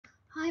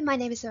my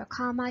name is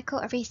Carmichael,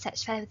 a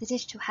research fellow with the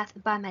Digital Health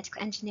and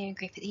Biomedical Engineering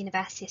Group at the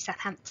University of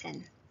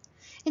Southampton.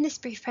 In this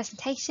brief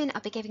presentation,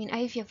 I'll be giving an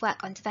overview of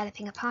work on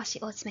developing a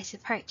partially automated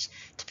approach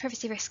to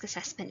privacy risk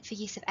assessment for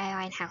use of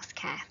AI in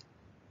healthcare.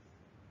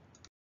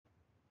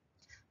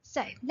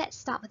 So, let's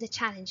start with the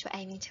challenge we're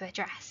aiming to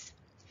address.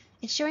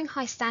 Ensuring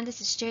high standards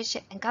of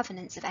stewardship and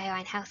governance of AI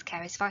in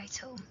healthcare is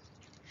vital.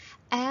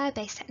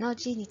 AI-based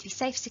technology need to be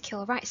safe,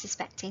 secure,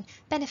 rights-respecting,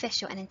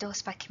 beneficial and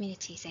endorsed by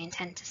communities they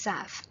intend to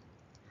serve.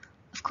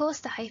 Of course,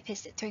 the hope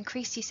is that through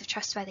increased use of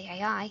trustworthy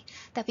AI,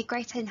 there'll be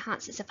greater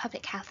enhancements of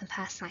public health and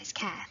personalised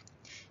care.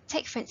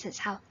 Take, for instance,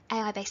 how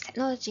AI-based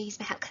technologies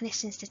may help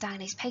clinicians to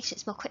diagnose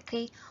patients more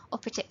quickly or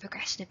predict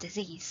progression of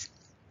disease.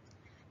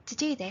 To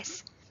do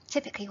this,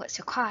 typically what's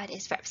required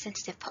is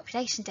representative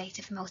population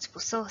data from multiple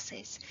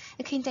sources,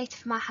 including data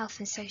from our health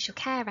and social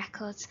care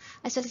records,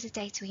 as well as the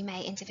data we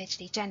may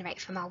individually generate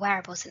from our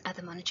wearables and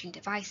other monitoring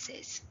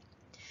devices.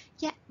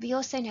 Yet, we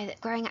also know that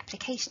growing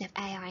application of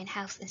AI in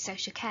health and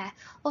social care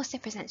also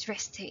presents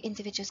risks to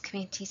individuals,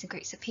 communities and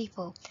groups of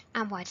people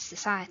and wider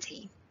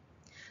society.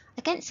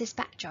 Against this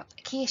backdrop,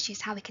 a key issue is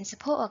how we can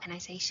support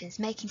organisations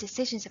making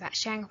decisions about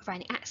sharing and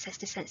providing access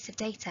to sensitive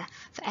data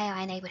for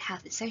AI-enabled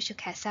health and social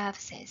care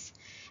services.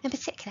 In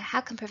particular, how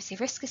can privacy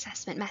risk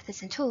assessment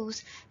methods and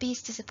tools be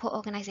used to support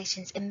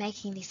organisations in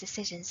making these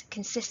decisions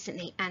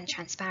consistently and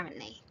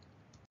transparently?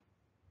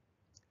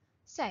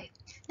 So,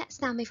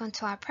 let's now move on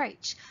to our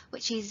approach,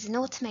 which uses an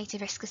automated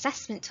risk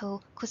assessment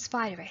tool called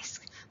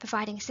SpiderRisk,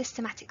 providing a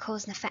systematic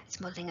cause and effect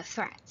modelling of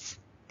threats.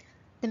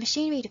 The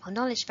machine-readable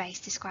knowledge base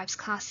describes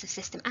classes of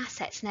system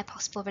assets and their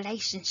possible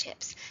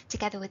relationships,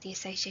 together with the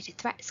associated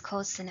threats,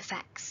 causes and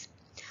effects.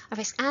 A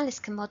risk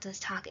analyst can model the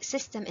target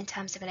system in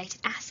terms of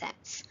related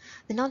assets.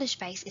 The knowledge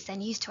base is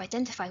then used to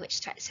identify which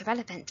threats are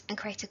relevant and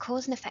create a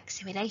cause and effect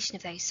simulation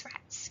of those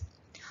threats.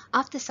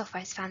 After the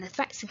software has found the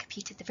threats and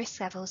computed the risk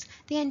levels,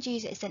 the end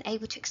user is then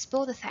able to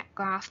explore the threat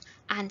graph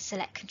and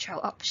select control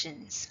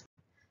options.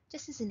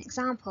 Just as an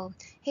example,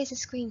 here's a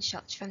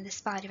screenshot from the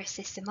SpiderRisk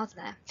System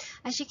Modeler.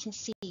 As you can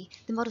see,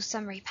 the model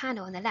summary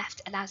panel on the left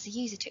allows the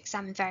user to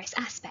examine various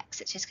aspects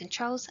such as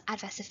controls,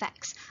 adverse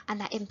effects, and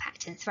their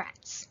impact and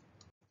threats.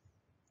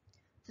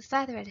 For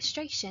further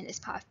illustration, as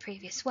part of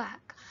previous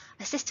work,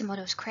 a system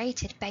model was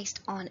created based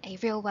on a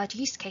real-world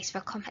use case for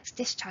a complex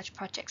discharge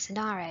project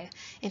scenario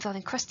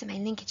involving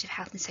cross-domain linkage of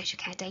health and social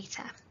care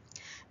data.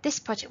 This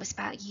project was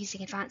about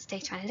using advanced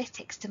data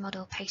analytics to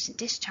model patient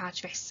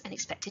discharge risks and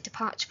expected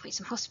departure points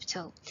from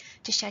hospital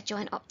to schedule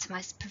and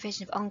optimise the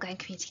provision of ongoing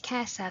community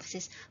care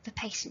services for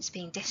patients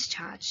being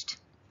discharged.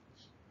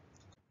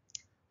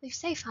 We've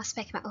so far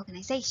spoken about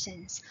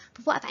organisations,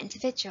 but what about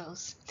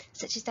individuals,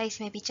 such as those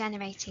who may be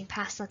generating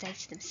personal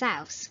data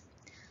themselves?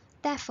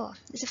 Therefore,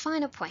 as a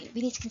final point,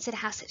 we need to consider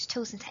how such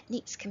tools and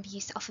techniques can be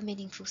used to offer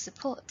meaningful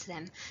support to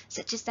them,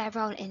 such as their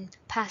role in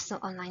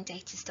personal online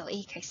data store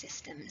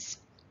ecosystems.